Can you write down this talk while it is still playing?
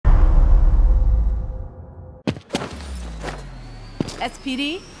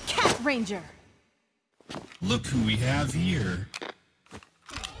SPD, Cat Ranger. Look who we have here.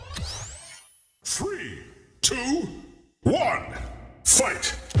 3, 2, 1,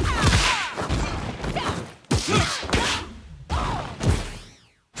 fight! Mega.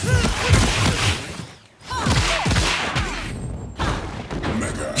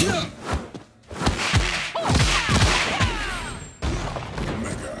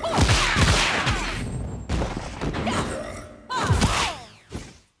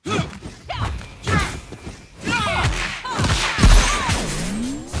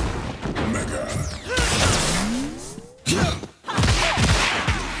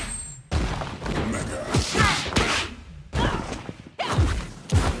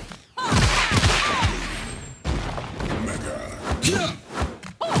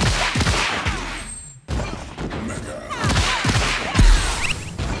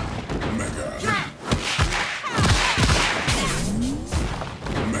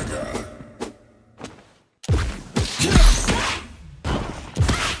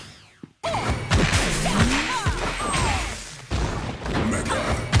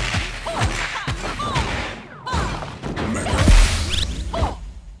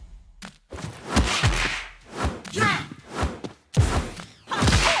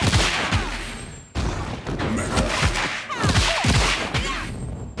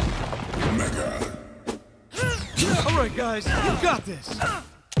 Alright guys, you got this!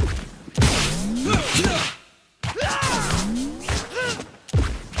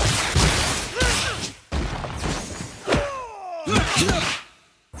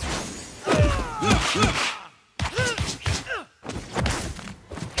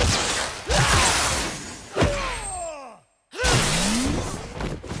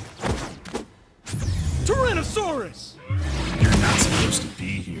 Tyrannosaurus! You're not supposed to be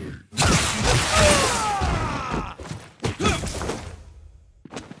here.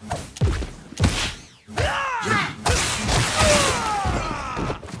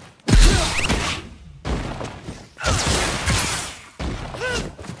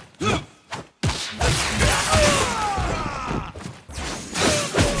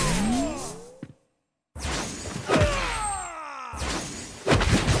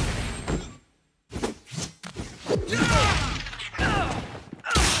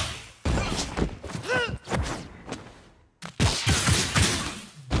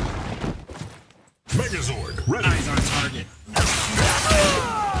 Megazord, ready! Eyes on target.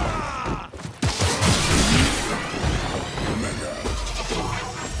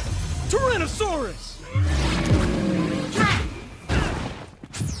 Tyrannosaurus!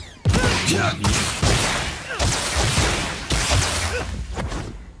 Got you.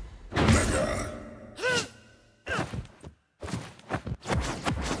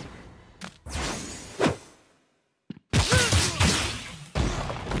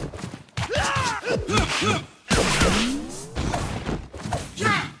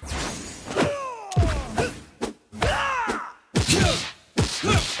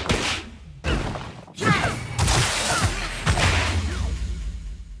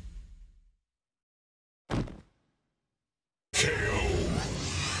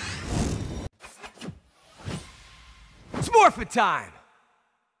 It's Morphin time!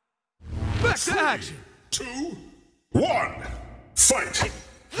 Back to action! 2, 1, fight!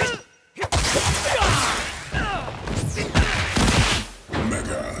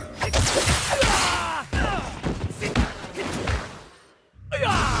 Mega.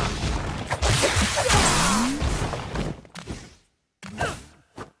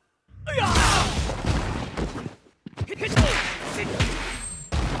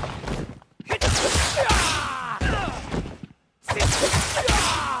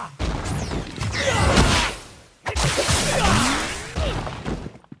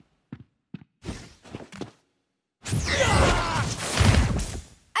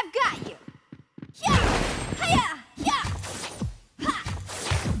 I've got you. Yeah, hiya, yeah. Ha.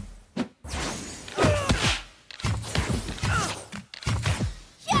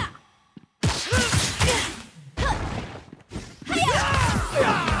 Yeah.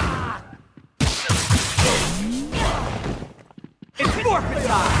 It's Morphin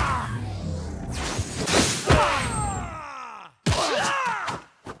time!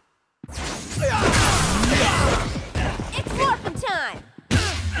 It's morphin' time.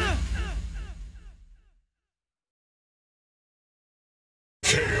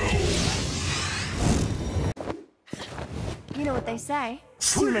 You know what they say.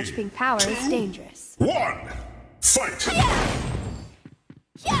 Too much pink power is dangerous. 1, fight!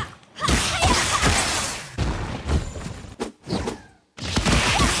 Yeah.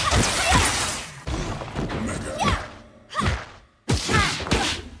 Mega.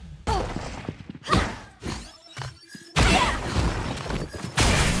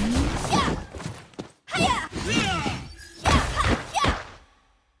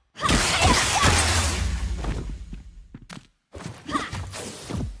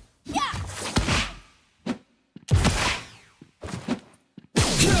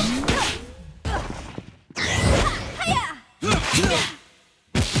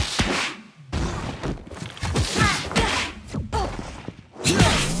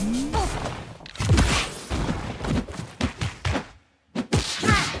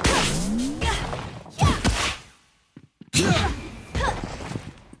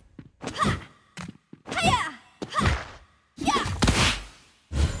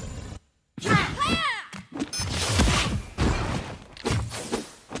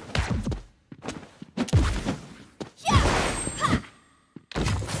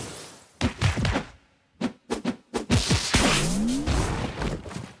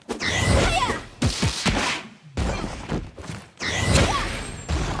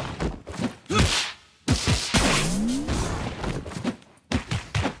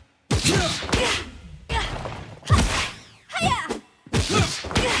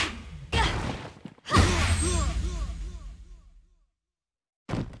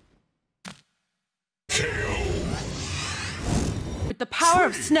 With the power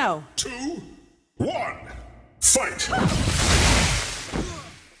of snow. 2, 1, fight!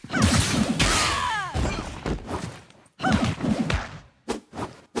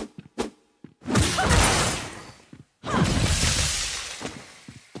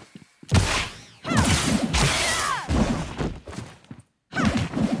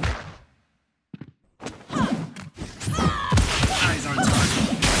 Eyes on target.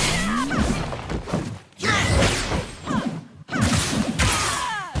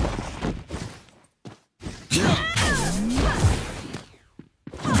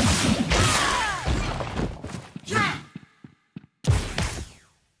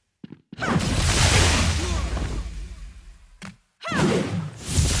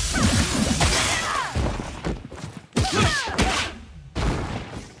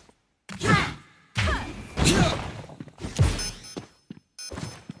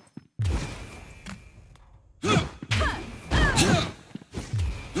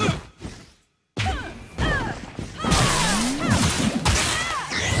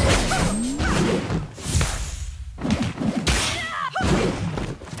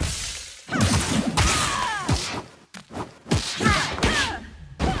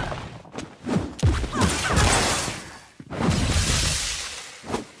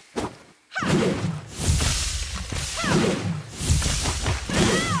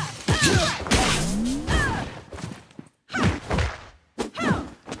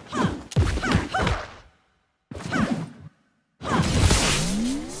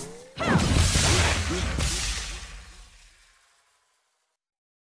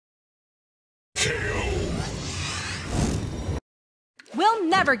 We'll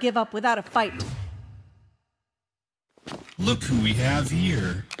never give up without a fight. Look who we have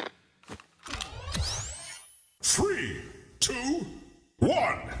here. 3, 2,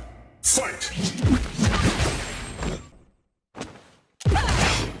 1, fight!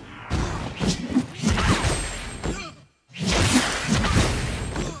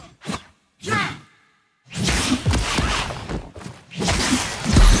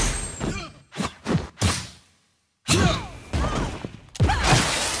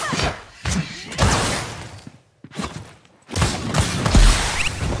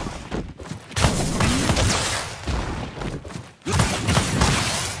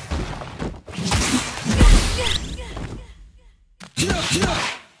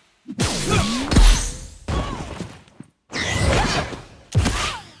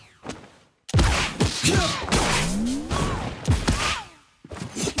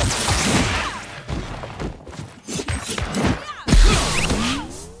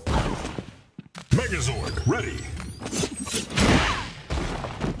 Megazord, ready!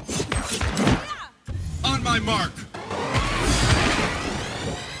 On my mark.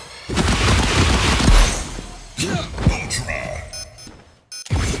 Ultra!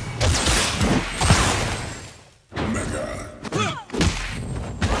 Mega!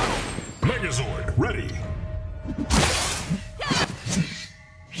 Megazord, ready!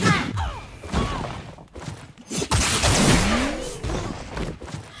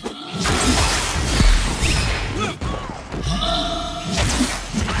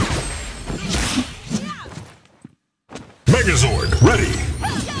 Megazord, ready!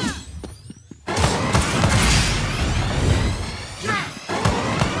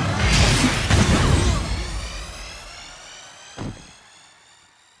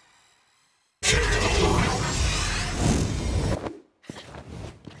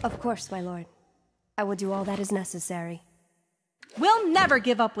 Of course, my lord. I will do all that is necessary. We'll never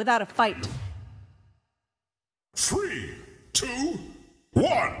give up without a fight. 3, 2,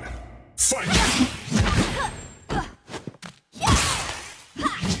 1, fight!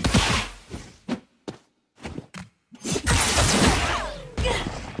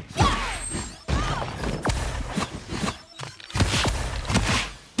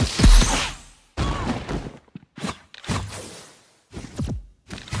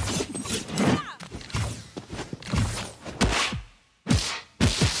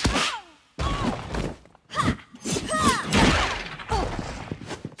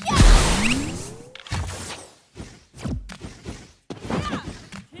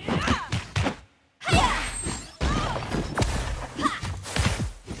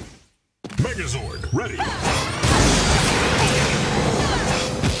 Megazord, ready!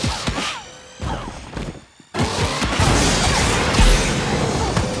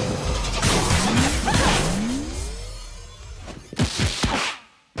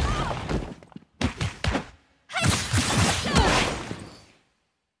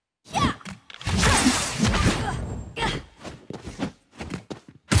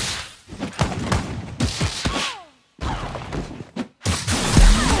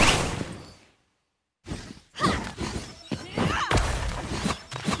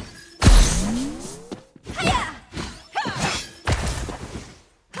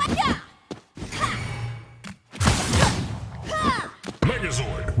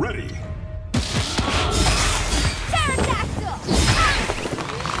 Megazord, ready. Pterodactyl!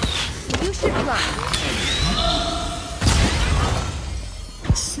 You should run.